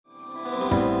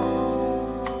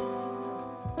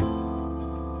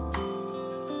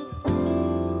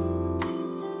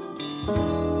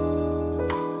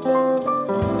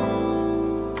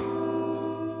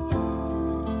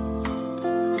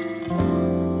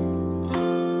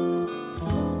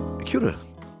Kia ora.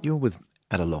 You're with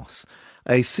At a Loss,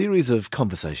 a series of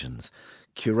conversations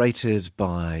curated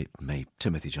by me,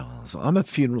 Timothy Giles. I'm a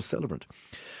funeral celebrant.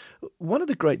 One of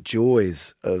the great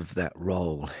joys of that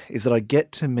role is that I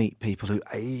get to meet people who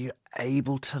are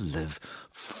able to live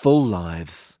full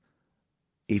lives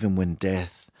even when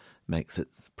death makes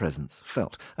its presence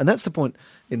felt. And that's the point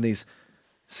in these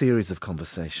series of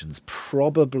conversations.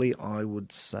 Probably, I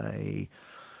would say,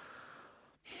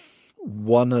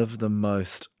 one of the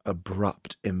most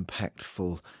abrupt,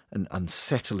 impactful and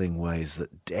unsettling ways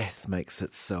that death makes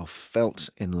itself felt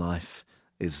in life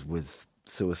is with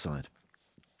suicide.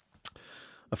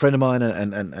 A friend of mine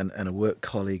and a work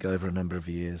colleague over a number of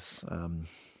years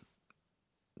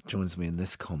joins me in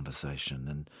this conversation.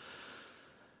 And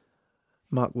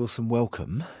Mark Wilson,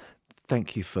 welcome.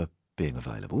 Thank you for being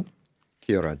available.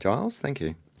 Kia ora, Giles. Thank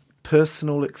you.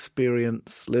 Personal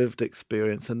experience, lived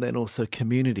experience, and then also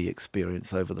community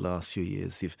experience over the last few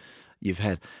years you've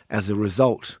had as a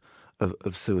result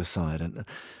of suicide. And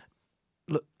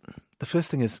look, the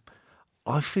first thing is,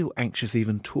 I feel anxious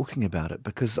even talking about it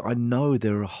because I know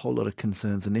there are a whole lot of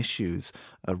concerns and issues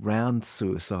around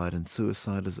suicide and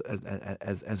suicide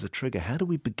as a trigger. How do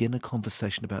we begin a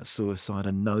conversation about suicide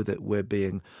and know that we're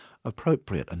being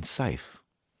appropriate and safe?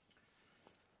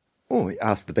 Oh,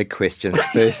 ask the big questions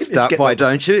first up, why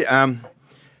don't you?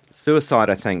 Suicide,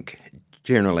 I think,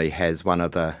 generally has one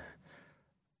of the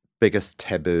biggest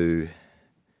taboo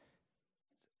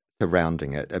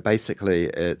surrounding it. Basically,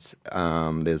 it's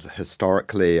there's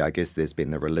historically, I guess there's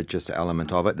been the religious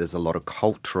element of it. There's a lot of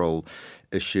cultural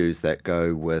issues that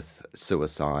go with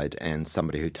suicide and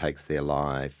somebody who takes their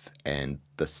life and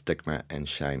the stigma and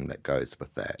shame that goes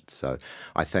with that. So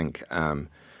I think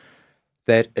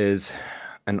that is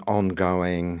an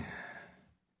ongoing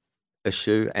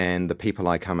issue, and the people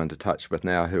I come into touch with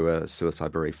now who are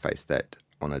suicide bereaved face that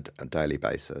on a daily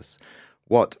basis.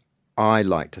 What I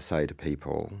like to say to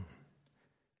people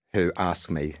who ask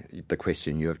me the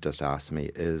question you have just asked me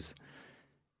is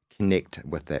connect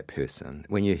with that person.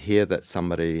 When you hear that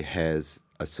somebody has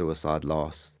a suicide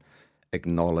loss,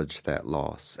 acknowledge that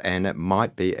loss. And it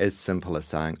might be as simple as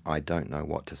saying, I don't know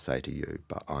what to say to you,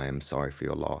 but I am sorry for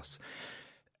your loss.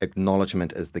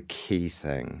 Acknowledgement is the key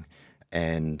thing,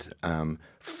 and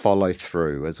follow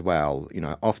through as well. You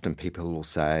know, often people will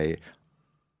say,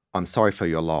 I'm sorry for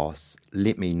your loss,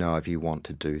 let me know if you want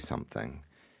to do something.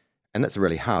 And that's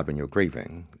really hard when you're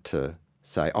grieving to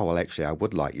say, oh, well, actually, I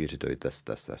would like you to do this,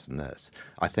 this, this, and this.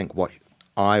 I think what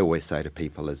I always say to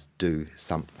people is do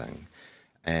something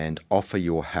and offer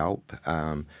your help.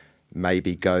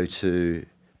 Maybe go to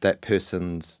that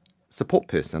person's support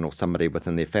person or somebody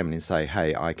within their family and say,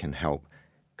 hey, I can help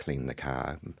clean the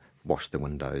car, wash the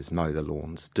windows, mow the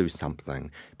lawns, do something,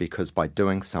 because by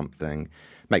doing something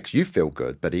makes you feel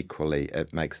good, but equally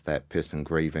it makes that person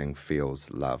grieving feels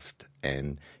loved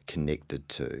and connected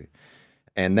to.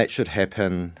 And that should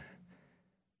happen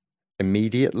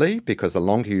immediately, because the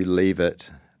longer you leave it,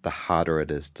 the harder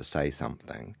it is to say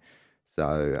something.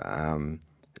 So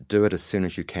do it as soon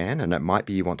as you can, and it might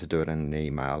be you want to do it in an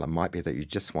email. It might be that you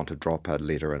just want to drop a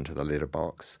letter into the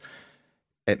letterbox.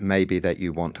 It may be that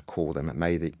you want to call them. It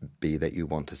may be that you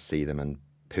want to see them in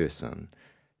person.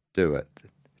 Do it.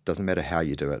 It doesn't matter how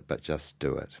you do it, but just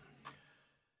do it.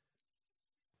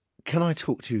 Can I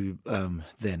talk to you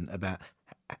then about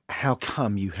how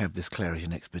come you have this clarity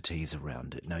and expertise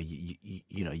around it? Now,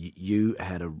 you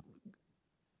had a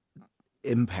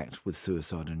impact with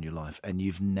suicide in your life, and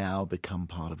you've now become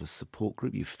part of a support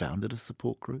group. You've founded a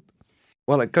support group.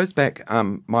 Well, it goes back.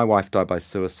 My wife died by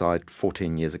suicide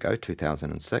 14 years ago,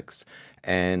 2006,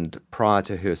 and prior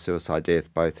to her suicide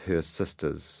death, both her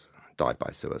sisters died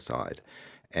by suicide.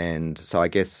 And so I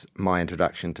guess my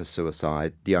introduction to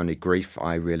suicide, the only grief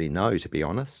I really know, to be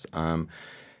honest,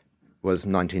 was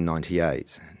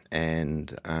 1998.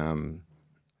 And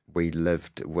we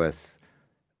lived with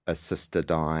a sister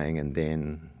dying, and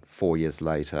then 4 years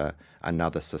later,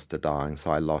 another sister dying.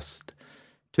 So I lost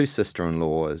two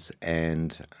sister-in-laws,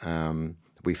 and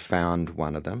we found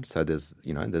one of them. So there's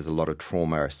a lot of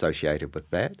trauma associated with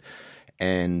that.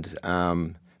 And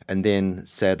then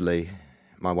sadly,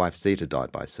 my wife Zita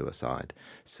died by suicide.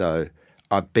 So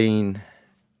I've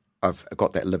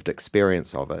got that lived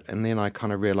experience of it. And then I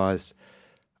kind of realized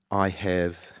I'm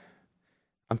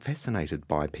fascinated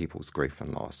by people's grief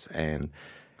and loss, and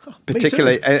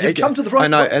particularly, you've come to the right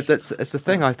place. It's the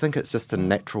thing. I think it's just a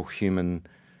natural human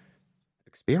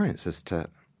experience is to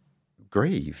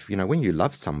grieve. You know, when you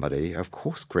love somebody, of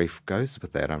course, grief goes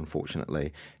with that,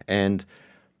 unfortunately. And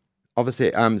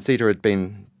obviously, Zita had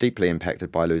been deeply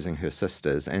impacted by losing her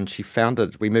sisters, and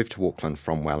we moved to Auckland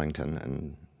from Wellington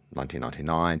in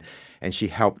 1999, and she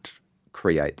helped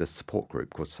create this support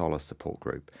group called Solace Support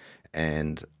Group.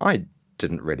 And I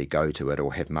didn't really go to it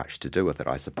or have much to do with it.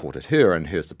 I supported her and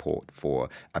her support for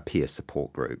a peer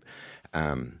support group.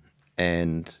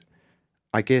 And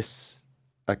I guess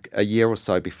a year or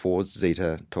so before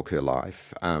Zita took her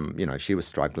life, she was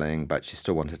struggling, but she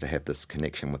still wanted to have this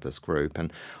connection with this group.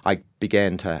 And I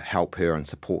began to help her and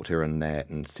support her in that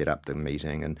and set up the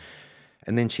meeting.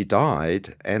 And then she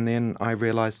died, and then I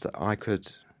realized that I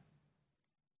could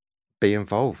be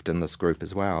involved in this group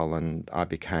as well. And I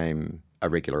became a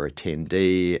regular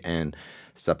attendee and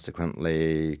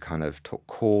subsequently kind of took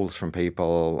calls from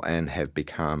people and have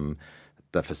become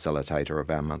the facilitator of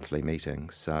our monthly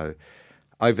meetings. So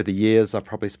over the years, I've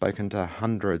probably spoken to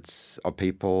hundreds of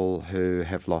people who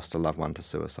have lost a loved one to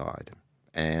suicide.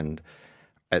 And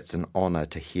it's an honour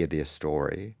to hear their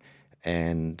story.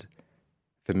 And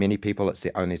for many people, it's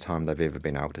the only time they've ever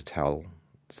been able to tell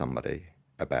somebody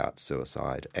about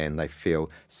suicide. And they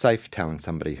feel safe telling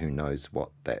somebody who knows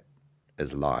what that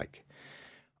is like.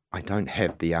 I don't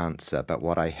have the answer, but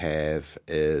what I have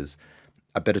is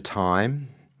a bit of time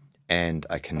and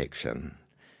a connection.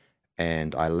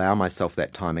 And I allow myself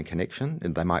that time and connection.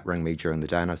 And they might ring me during the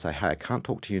day and I say, hey, I can't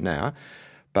talk to you now,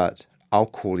 but I'll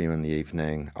call you in the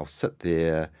evening. I'll sit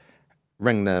there,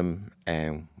 ring them,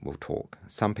 and we'll talk.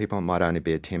 Some people it might only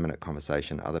be a 10-minute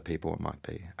conversation. Other people it might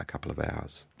be a couple of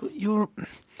hours. But you're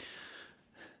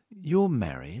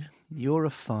married. You're a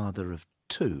father of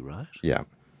 2, right? Yeah.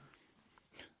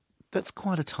 That's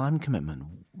quite a time commitment.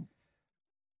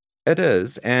 It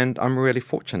is, and I'm really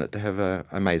fortunate to have an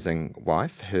amazing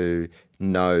wife who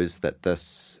knows that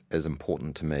this is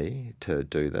important to me to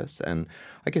do this. And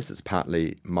I guess it's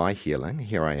partly my healing.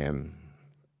 Here I am,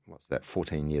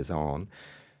 14 years on.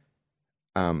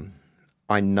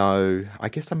 I know, I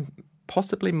guess I'm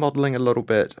possibly modeling a little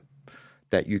bit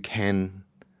that you can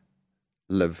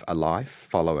live a life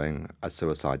following a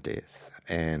suicide death.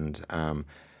 And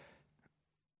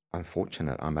I'm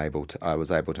fortunate I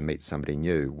was able to meet somebody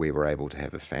new. We were able to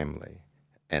have a family,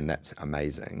 and that's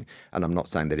amazing. And I'm not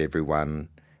saying that everyone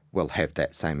will have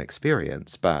that same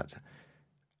experience, but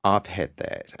I've had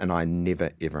that, and I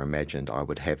never ever imagined I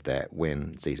would have that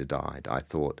when Zita died. I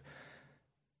thought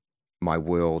my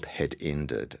world had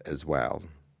ended as well.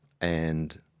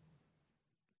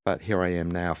 But here I am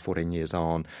now, 14 years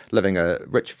on, living a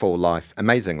rich, full life,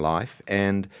 amazing life,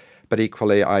 but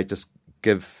equally I just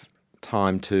give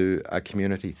time to a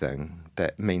community thing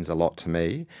that means a lot to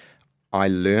me. I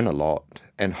learn a lot,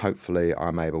 and hopefully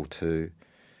I'm able to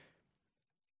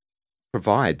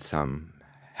provide some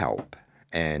help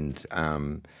and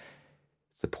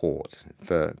support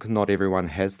because not everyone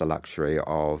has the luxury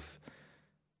of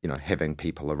having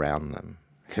people around them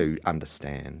who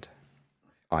understand.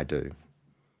 I do.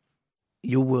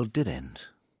 Your world did end.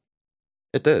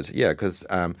 It did, yeah, because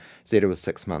Zeta was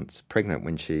 6 months pregnant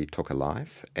when she took her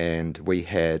life, and we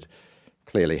had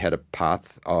clearly had a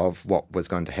path of what was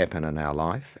going to happen in our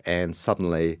life, and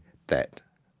suddenly that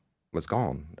was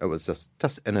gone. It was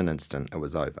just in an instant, it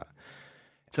was over.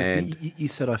 So And you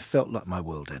said I felt like my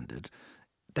world ended.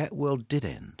 That world did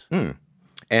end.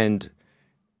 And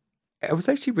it was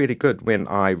actually really good when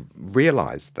I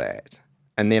realised that.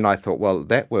 And then I thought, well,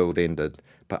 that world ended,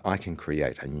 but I can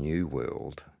create a new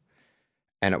world.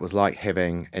 And it was like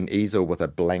having an easel with a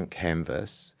blank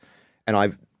canvas. And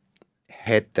I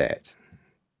had that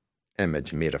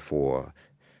image metaphor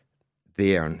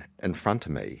there in front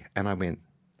of me. And I went,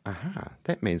 aha,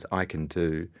 that means I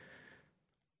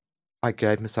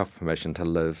gave myself permission to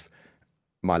live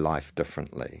my life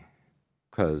differently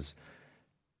because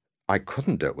I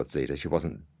couldn't do it with Zita. She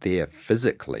wasn't there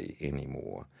physically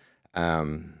anymore.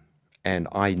 And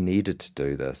I needed to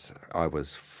do this. I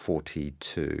was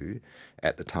 42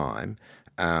 at the time.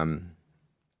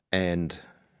 And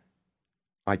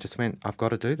I just went, I've got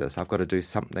to do this. I've got to do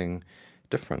something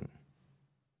different.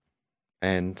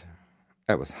 And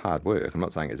it was hard work. I'm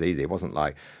not saying it's easy. It wasn't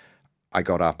like I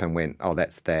got up and went, oh,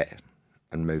 that's that,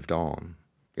 and moved on.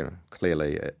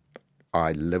 Clearly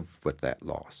I live with that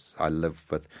loss. I live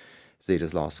with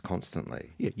Zita's loss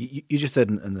constantly. Yeah, you just said,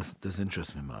 and this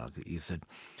interests me, Mark, you said,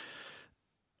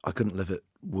 I couldn't live it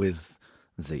with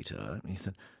Zita. You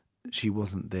said she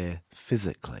wasn't there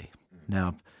physically.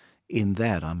 Now, in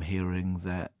that, I'm hearing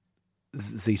that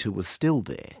Zita was still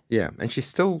there. Yeah, and she's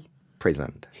still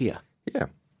present. Here. Yeah.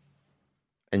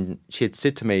 And she had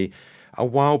said to me a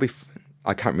while before,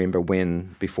 I can't remember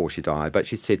when before she died, but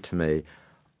she said to me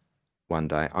one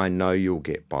day, I know you'll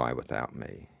get by without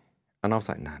me. And I was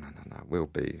like, no, we'll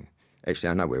be... Actually,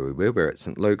 I know where we were. We're at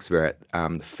St. Luke's. We're at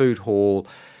the food hall,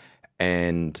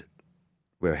 and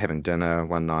we were having dinner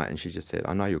one night, and she just said,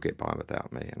 "I know you'll get by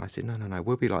without me." And I said, "No.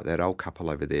 We'll be like that old couple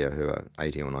over there who are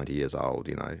 80 or 90 years old,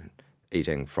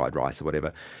 eating fried rice or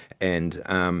whatever." And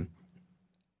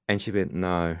and she went,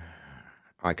 "No,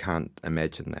 I can't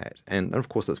imagine that." And of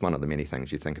course, it's one of the many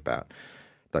things you think about,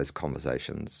 those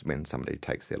conversations when somebody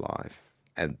takes their life.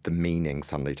 And the meaning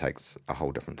suddenly takes a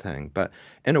whole different thing. But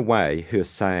in a way, her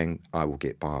saying, "I will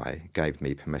get by," gave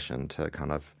me permission to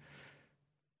kind of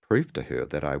prove to her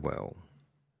that I will.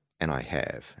 And I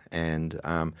have. And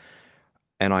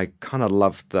I kind of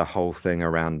loved the whole thing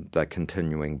around the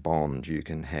continuing bond you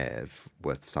can have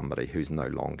with somebody who's no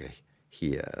longer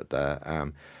here.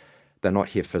 They're not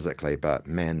here physically, but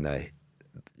man,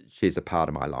 she's a part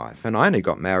of my life. And I only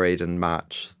got married in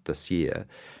March this year.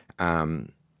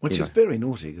 Which is very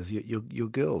naughty because your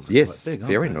girls are quite Yes, big,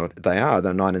 aren't very they? naughty. They are.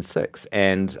 They're 9 and 6.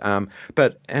 And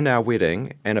but in our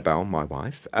wedding, Annabelle, my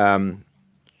wife,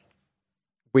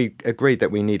 we agreed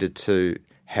that we needed to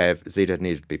have Zeta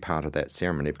needed to be part of that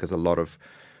ceremony, because a lot of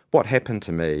what happened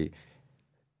to me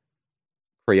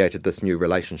created this new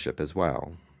relationship as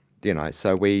well.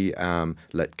 So we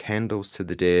lit candles to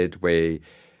the dead. We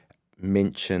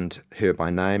mentioned her by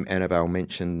name. Annabelle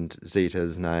mentioned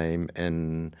Zeta's name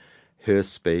in her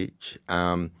speech.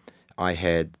 I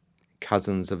had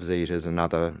cousins of Zeta's and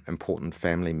other important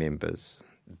family members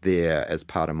there as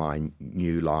part of my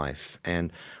new life.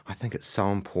 And I think it's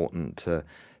so important to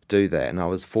do that. And I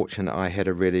was fortunate I had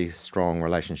a really strong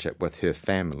relationship with her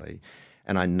family.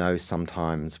 And I know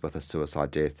sometimes with a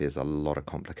suicide death, there's a lot of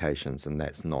complications, and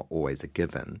that's not always a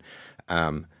given.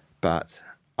 But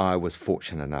I was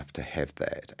fortunate enough to have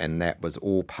that, and that was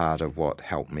all part of what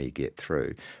helped me get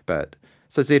through. But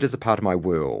so Zeta's a part of my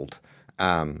world.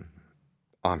 I'm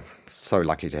so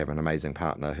lucky to have an amazing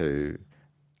partner who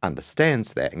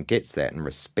understands that and gets that and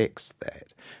respects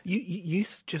that. You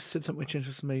just said something which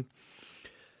interests me.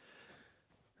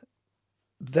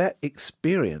 That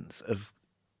experience of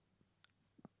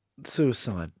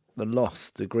suicide, the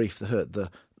loss, the grief, the hurt,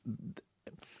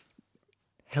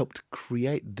 helped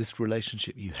create this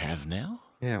relationship you have now?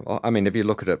 Yeah, well, I mean, if you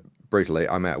look at it brutally,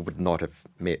 I mean, I would not have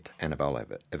met Annabelle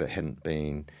if it hadn't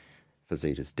been for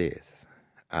Zeta's death.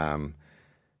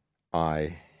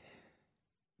 I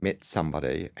met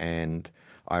somebody, and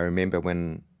I remember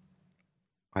when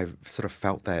I sort of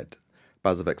felt that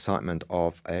buzz of excitement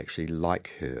of I actually like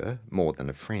her more than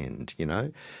a friend,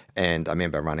 And I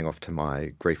remember running off to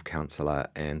my grief counsellor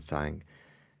and saying,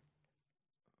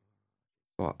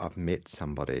 "Well, I've met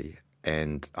somebody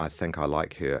and I think I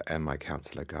like her," and my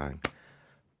counsellor going,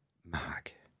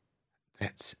 "Mark,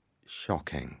 that's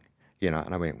shocking,"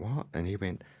 And I went, "What?" And he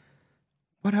went,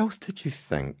 "What else did you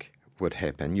think would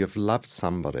happen? You've loved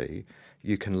somebody.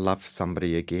 You can love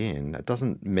somebody again. It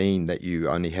doesn't mean that you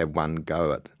only have one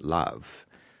go at love.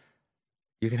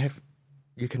 You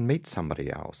can meet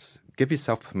somebody else. Give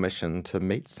yourself permission to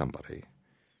meet somebody."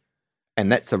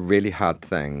 And that's a really hard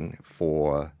thing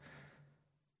for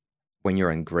when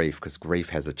you're in grief, because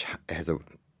grief in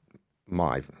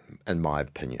my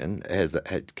opinion,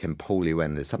 it can pull you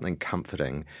in. There's something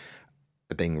comforting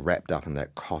being wrapped up in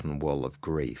that cotton wool of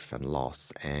grief and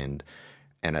loss, and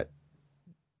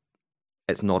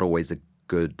it's not always a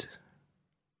good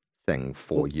thing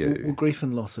for Well, you. grief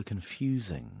and loss are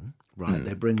confusing, right?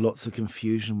 They bring lots of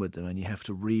confusion with them, and you have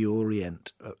to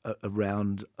reorient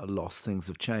around a loss. Things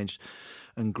have changed,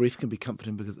 and grief can be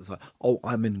comforting because it's like, oh,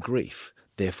 I'm in grief,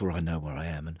 therefore I know where I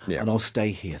am, and I'll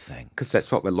stay here, thanks. Because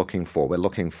that's what we're looking for. We're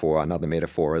looking for another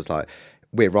metaphor is like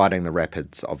we're riding the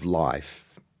rapids of life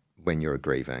when you're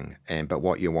grieving, but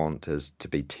what you want is to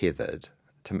be tethered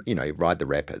to, ride the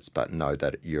rapids, but know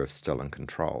that you're still in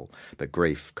control. But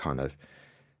grief kind of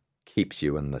keeps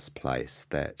you in this place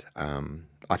that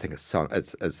I think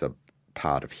it's a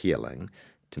part of healing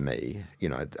to me.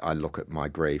 I look at my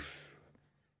grief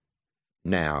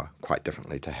now quite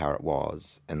differently to how it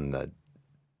was in the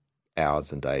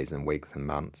hours and days and weeks and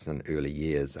months and early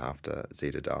years after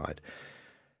Zeta died.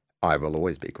 I will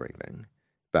always be grieving,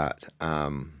 but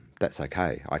that's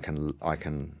okay. I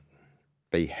can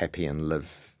be happy and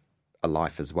live a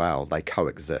life as well. They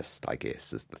coexist, I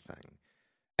guess, is the thing,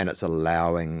 and it's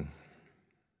allowing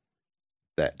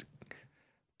that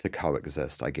to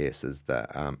coexist, I guess, is the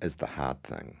hard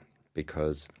thing,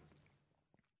 because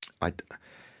I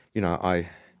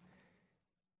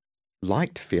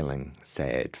liked feeling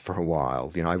sad for a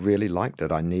while. I really liked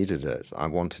it. I needed it. I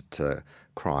wanted to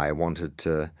cry. I wanted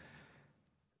to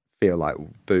feel like,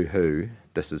 boo-hoo,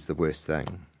 this is the worst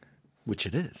thing. Which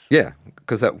it is. Yeah,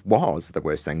 because it was the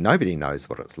worst thing. Nobody knows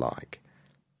what it's like.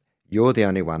 You're the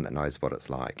only one that knows what it's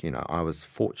like. I was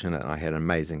fortunate. I had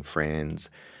amazing friends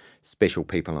special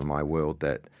people in my world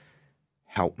that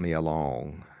helped me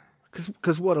along.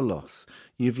 Because what a loss.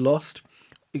 You've lost.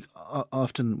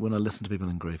 Often when I listen to people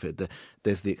in grief,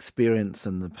 there's the experience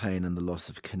and the pain and the loss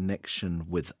of connection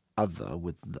with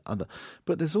the other,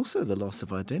 but there's also the loss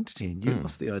of identity, and you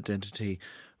lost the identity,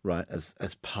 right, as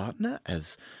partner,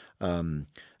 um,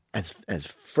 as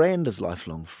friend, as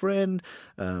lifelong friend,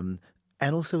 and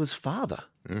also as father,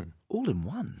 all in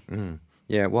one.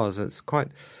 Yeah, it was. It's quite.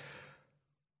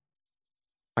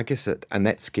 I guess it, and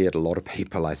that scared a lot of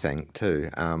people, I think, too.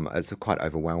 It's quite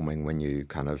overwhelming when you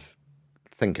kind of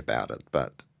think about it,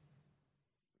 but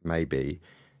maybe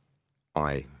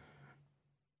I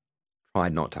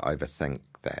tried not to overthink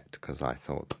that because I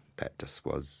thought that just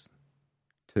was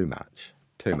too much,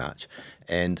 too much.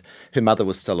 And her mother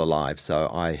was still alive, so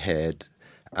I had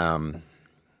um,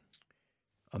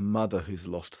 A mother who's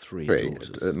lost three three, a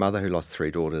daughters. mother who lost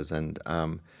three daughters, and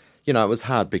you know, it was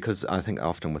hard because I think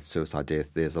often with suicide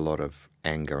death, there's a lot of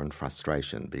anger and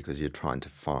frustration because you're trying to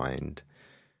find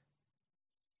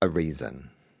a reason,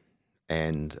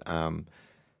 and I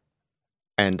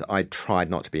tried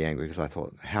not to be angry because I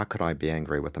thought, how could I be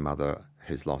angry with a mother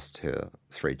who's lost her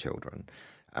three children?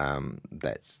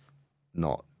 That's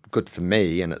not good for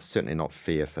me, and it's certainly not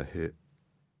fair for her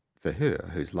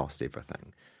who's lost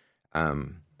everything.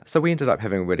 So we ended up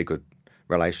having a really good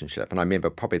relationship. And I remember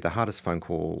probably the hardest phone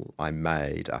call I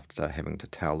made after having to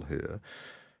tell her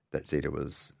that Zeta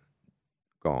was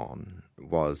gone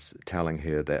was telling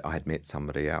her that I had met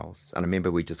somebody else. And I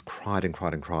remember we just cried and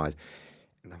cried and cried.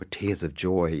 And there were tears of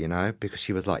joy, you know, because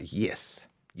she was like, yes,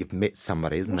 you've met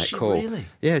somebody. Isn't Was that she cool? really?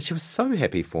 Yeah, she was so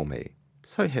happy for me.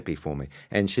 So happy for me.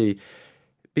 And she,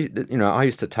 you know, I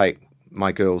used to take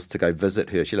my girls to go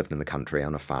visit her. She lived in the country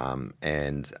on a farm,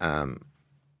 and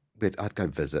I'd go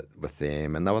visit with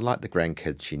them, and they were like the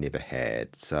grandkids she never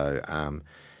had. So,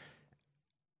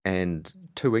 and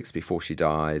 2 weeks before she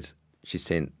died, she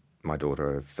sent my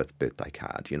daughter a fifth birthday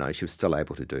card. You know, she was still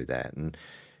able to do that, and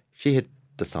she had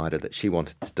decided that she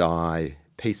wanted to die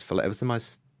peacefully. It was the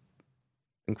most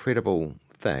incredible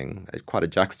thing, quite a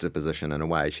juxtaposition in a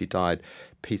way. She died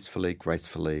peacefully,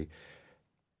 gracefully,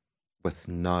 with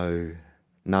none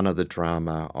of the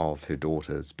drama of her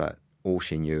daughters, but all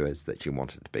she knew is that she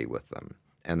wanted to be with them,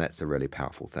 and that's a really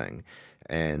powerful thing.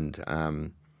 And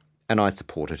I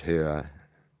supported her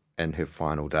in her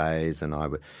final days, and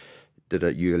did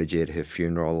a eulogy at her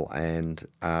funeral, and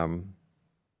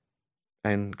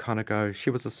kind of go, she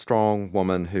was a strong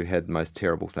woman who had the most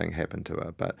terrible thing happen to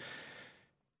her, but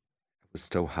it was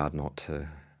still hard not to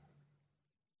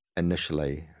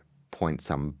initially point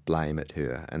some blame at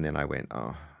her. And then I went,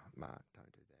 oh, Mark,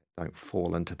 don't do that. Don't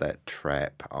fall into that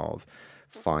trap of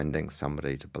finding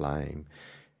somebody to blame,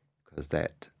 because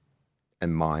that,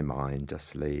 in my mind,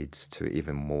 just leads to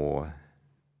even more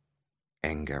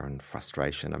anger and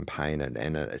frustration and pain,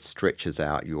 and it stretches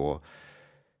out your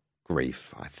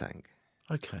grief, I think.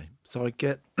 Okay, so I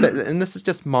get. And this is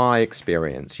just my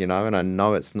experience, you know, and I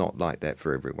know it's not like that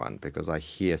for everyone because I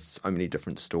hear so many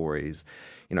different stories,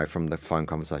 you know, from the phone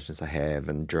conversations I have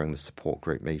and during the support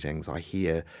group meetings. I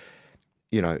hear,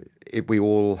 you know, we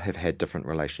all have had different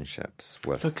relationships So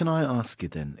with. can I ask you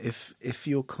then, if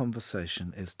your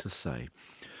conversation is to say,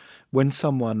 when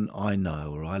someone I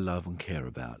know or I love and care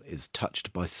about is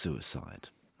touched by suicide,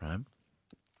 right?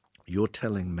 You're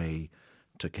telling me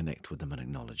to connect with them and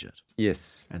acknowledge it.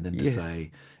 Yes, And then to yes, say,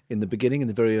 in the beginning, in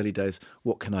the very early days,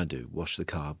 what can I do? Wash the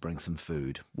car, bring some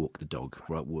food, walk the dog,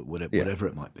 right? yeah, Whatever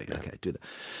it might be. yeah, Okay, do that.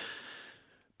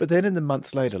 But then in the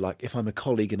months later, like if I'm a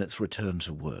colleague and it's return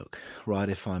to work, right?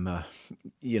 If I'm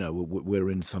we're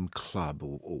in some club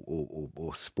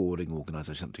or sporting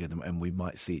organisation together and we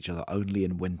might see each other only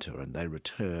in winter and they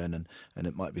return and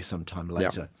it might be some time yeah,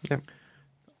 later. yeah,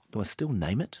 Do I still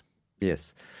name it?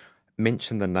 yes.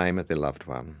 Mention the name of their loved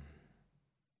one.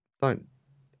 Don't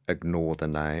ignore the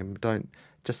name. Don't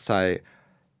just say,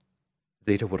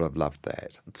 Zeta would have loved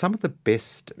that. Some of the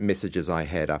best messages I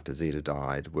had after Zeta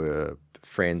died were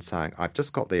friends saying, I've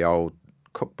just got the old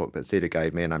cookbook that Zeta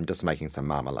gave me and I'm just making some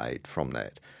marmalade from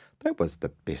that. That was the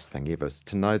best thing ever,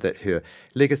 to know that her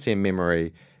legacy and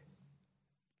memory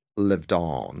lived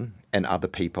on and other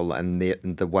people and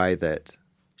the way that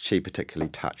she particularly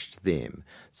touched them.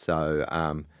 So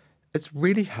it's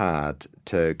really hard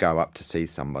to go up to see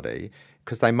somebody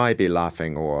because they may be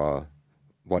laughing or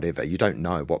whatever. You don't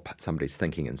know what somebody's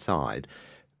thinking inside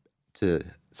to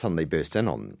suddenly burst in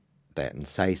on that and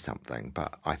say something.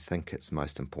 But I think it's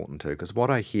most important too, because what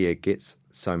I hear gets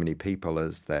so many people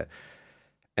is that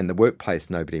in the workplace,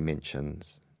 nobody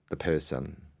mentions the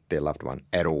person, their loved one,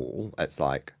 at all. It's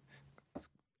like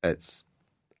it's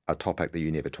a topic that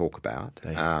you never talk about.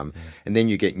 Yeah. And then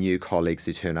you get new colleagues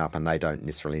who turn up and they don't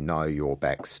necessarily know your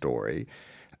backstory.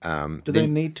 Do they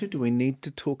need to? Do we need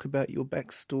to talk about your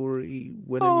backstory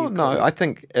when a Oh new no,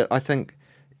 colleague? I think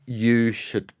you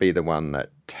should be the one that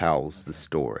tells the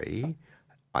story.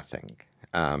 I think,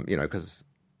 because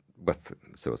with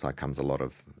suicide comes a lot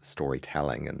of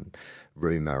storytelling and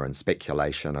rumor and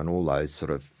speculation and all those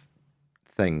sort of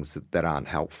things that aren't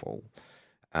helpful.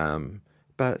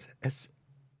 But it's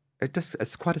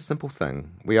quite a simple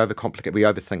thing. We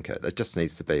overthink it. It just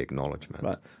needs to be acknowledgement.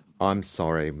 Right. I'm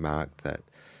sorry, Mark, that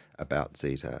about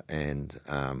Zeta, and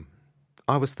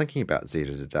I was thinking about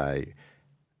Zeta today.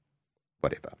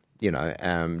 Whatever,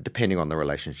 depending on the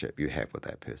relationship you have with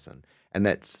that person. And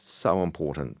that's so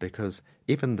important because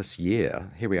even this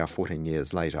year, here we are 14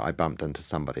 years later, I bumped into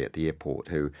somebody at the airport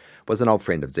who was an old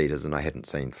friend of Zeta's and I hadn't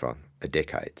seen for a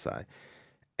decade, say.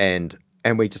 And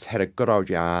we just had a good old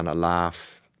yarn, a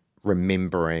laugh,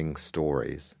 remembering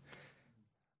stories.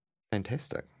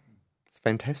 Fantastic. It's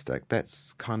fantastic.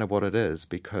 That's kind of what it is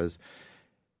because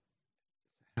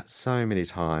so many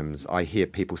times I hear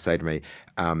people say to me,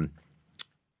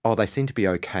 oh, they seem to be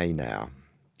okay now.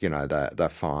 They're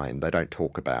fine. They don't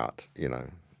talk about,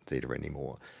 Zeta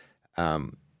anymore.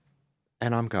 Um,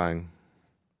 and I'm going,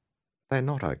 they're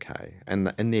not okay.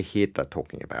 And in their head, they're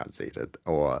talking about Zeta,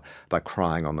 or they're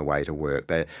crying on the way to work.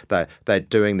 They're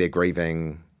doing their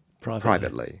grieving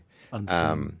privately,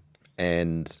 Unseen.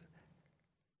 and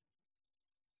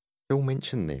still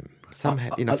mention them I,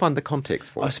 somehow. I, Find the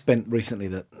context for I it. spent recently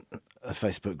a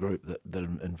Facebook group that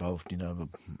involved,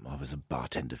 I was a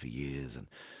bartender for years,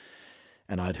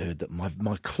 and I'd heard that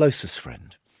my closest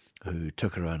friend, who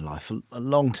took her own life a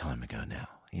long time ago now,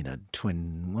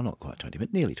 well, not quite 20,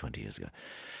 but nearly 20 years ago.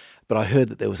 But I heard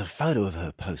that there was a photo of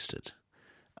her posted.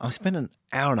 I spent an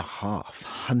hour and a half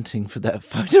hunting for that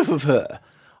photo of her,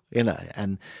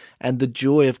 and the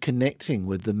joy of connecting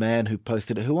with the man who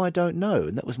posted it, who I don't know,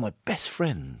 and that was my best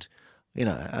friend,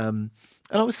 and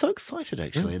I was so excited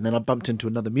actually. And then I bumped into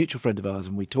another mutual friend of ours,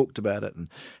 and we talked about it, and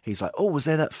he's like, "Oh, was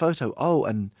there that photo? Oh,"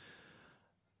 and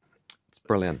It's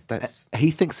brilliant.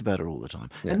 he thinks about her all the time.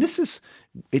 Yeah. And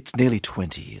it's nearly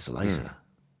 20 years later.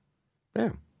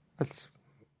 Yeah, it's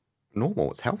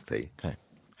normal. It's healthy. Okay.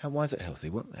 Why is it healthy?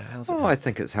 How's it Oh, healthy? I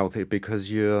think it's healthy because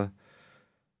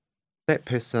that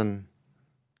person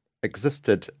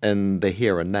existed in the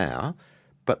here and now,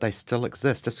 but they still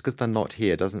exist. Just because they're not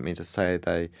here doesn't mean to say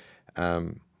they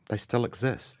still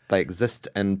exist. They exist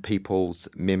in people's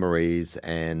memories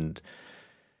and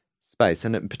space,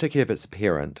 and particularly if it's a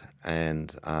parent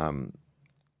and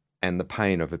the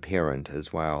pain of a parent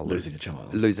as well. Losing a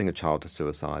child. Losing a child to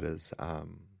suicide is,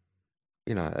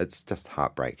 it's just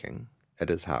heartbreaking. It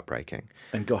is heartbreaking.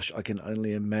 And gosh, I can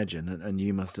only imagine, and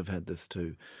you must have had this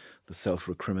too, the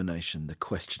self-recrimination, the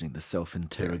questioning, the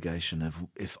self-interrogation of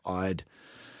if I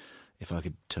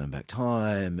could turn back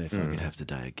time, if I could have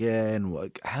today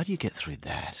again. How do you get through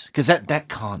that? Because that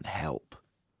can't help.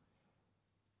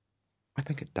 I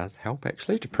think it does help,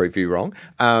 actually, to prove you wrong.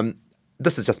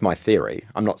 This is just my theory.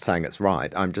 I'm not saying it's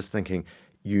right. I'm just thinking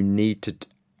you need to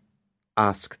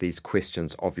ask these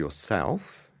questions of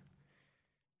yourself.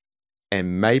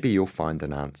 And maybe you'll find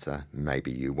an answer,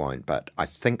 maybe you won't. But I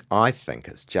think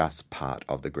it's just part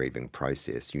of the grieving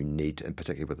process. You need to, and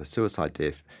particularly with a suicide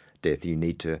death, you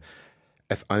need to,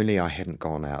 if only I hadn't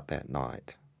gone out that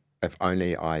night, if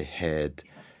only I had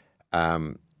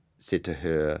said to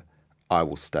her, I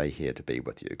will stay here to be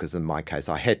with you. Because in my case,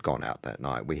 I had gone out that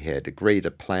night. We had agreed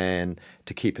a plan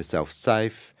to keep herself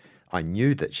safe. I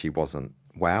knew that she wasn't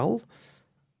well,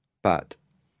 but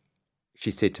she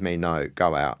said to me, no,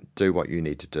 go out, do what you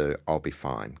need to do. I'll be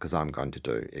fine because I'm going to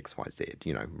do X, Y, Z,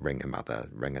 ring a mother,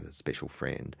 ring a special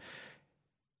friend.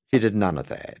 She did none of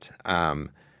that.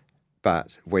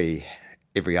 But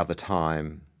every other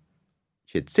time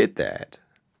she had said that,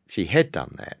 she had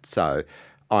done that. So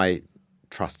I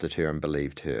trusted her and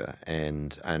believed her.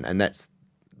 And that's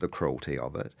the cruelty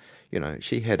of it.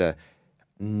 She had a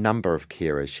number of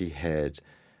carers. She had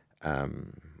a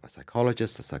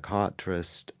psychologist, a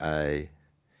psychiatrist, a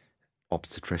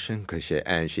obstetrician,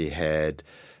 and she had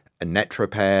a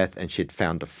naturopath, and she'd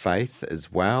found a faith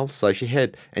as well. So she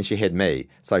had me.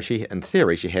 So in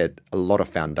theory, she had a lot of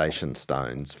foundation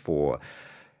stones for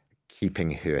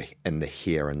keeping her in the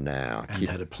here and now. And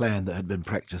had a plan that had been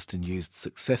practiced and used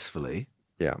successfully.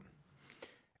 Yeah.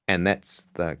 And that's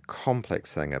the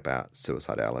complex thing about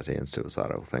suicidality and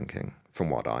suicidal thinking,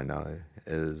 from what I know,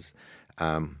 is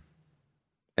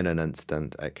in an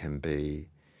instant it can be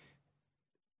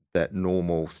that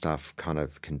normal stuff kind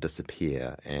of can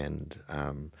disappear, and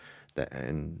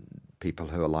and people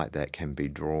who are like that can be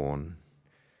drawn,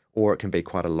 or it can be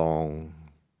quite a long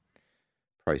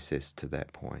process to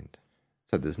that point.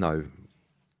 So there's no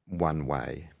one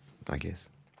way, I guess.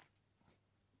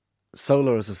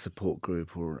 Solar as a support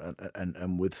group, or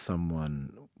and with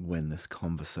someone when this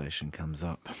conversation comes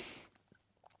up.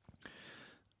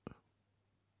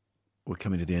 We're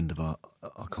coming to the end of our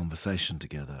conversation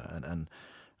together,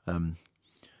 and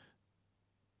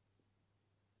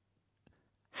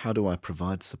how do I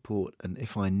provide support? And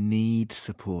if I need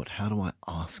support, how do I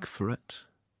ask for it?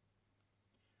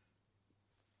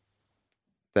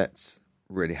 That's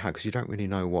really hard because you don't really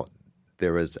know what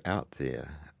there is out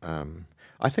there.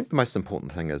 I think the most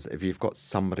important thing is if you've got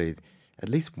somebody, at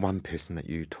least one person that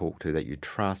you talk to that you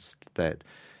trust, that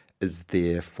is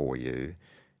there for you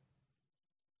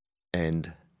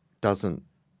and doesn't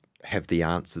have the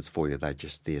answers for you, they're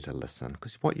just there to listen.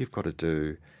 Because what you've got to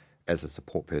do as a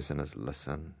support person is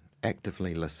listen,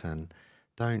 actively listen.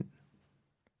 Don't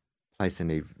place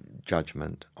any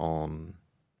judgment on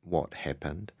what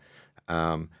happened.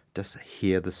 Just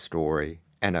hear the story,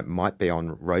 and it might be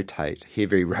on rotate,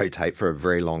 heavy rotate for a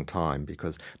very long time,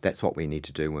 because that's what we need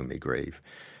to do when we grieve.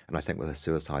 And I think with a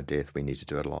suicide death, we need to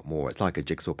do it a lot more. It's like a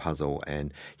jigsaw puzzle,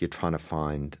 and you're trying to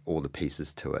find all the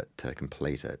pieces to it to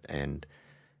complete it. And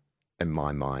in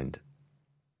my mind,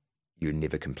 you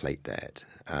never complete that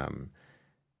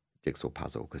jigsaw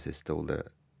puzzle because there's still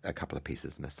a couple of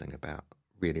pieces missing about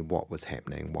really what was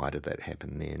happening, why did that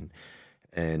happen then,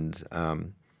 and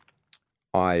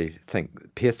I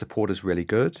think peer support is really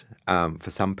good for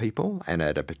some people, and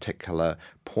at a particular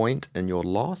point in your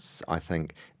loss, I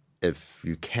think if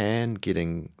you can,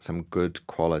 getting some good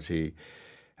quality,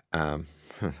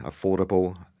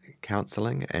 affordable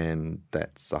counselling, and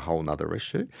that's a whole nother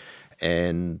issue.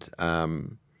 And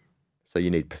so you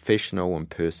need professional and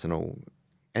personal,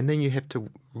 and then you have to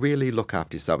really look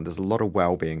after yourself. And there's a lot of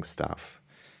well-being stuff.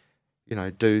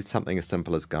 Do something as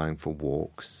simple as going for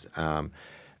walks,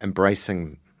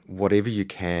 embracing whatever you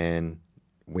can,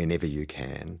 whenever you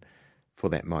can, for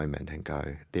that moment and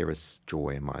go, there is joy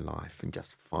in my life, and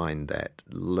just find that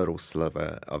little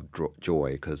sliver of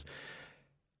joy because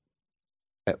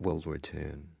it will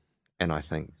return. And I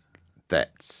think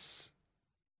that's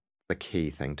the key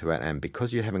thing to it. And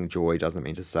because you're having joy doesn't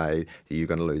mean to say that you're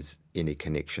going to lose any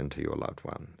connection to your loved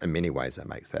one. In many ways, it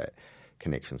makes that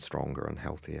connection stronger and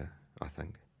healthier, I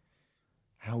think.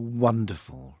 How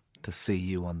wonderful to see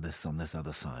you on this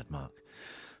other side, Mark.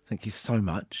 Thank you so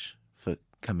much for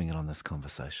coming in on this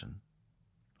conversation.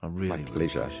 I really, My pleasure. Really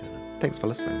appreciate it. Thanks for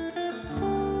listening.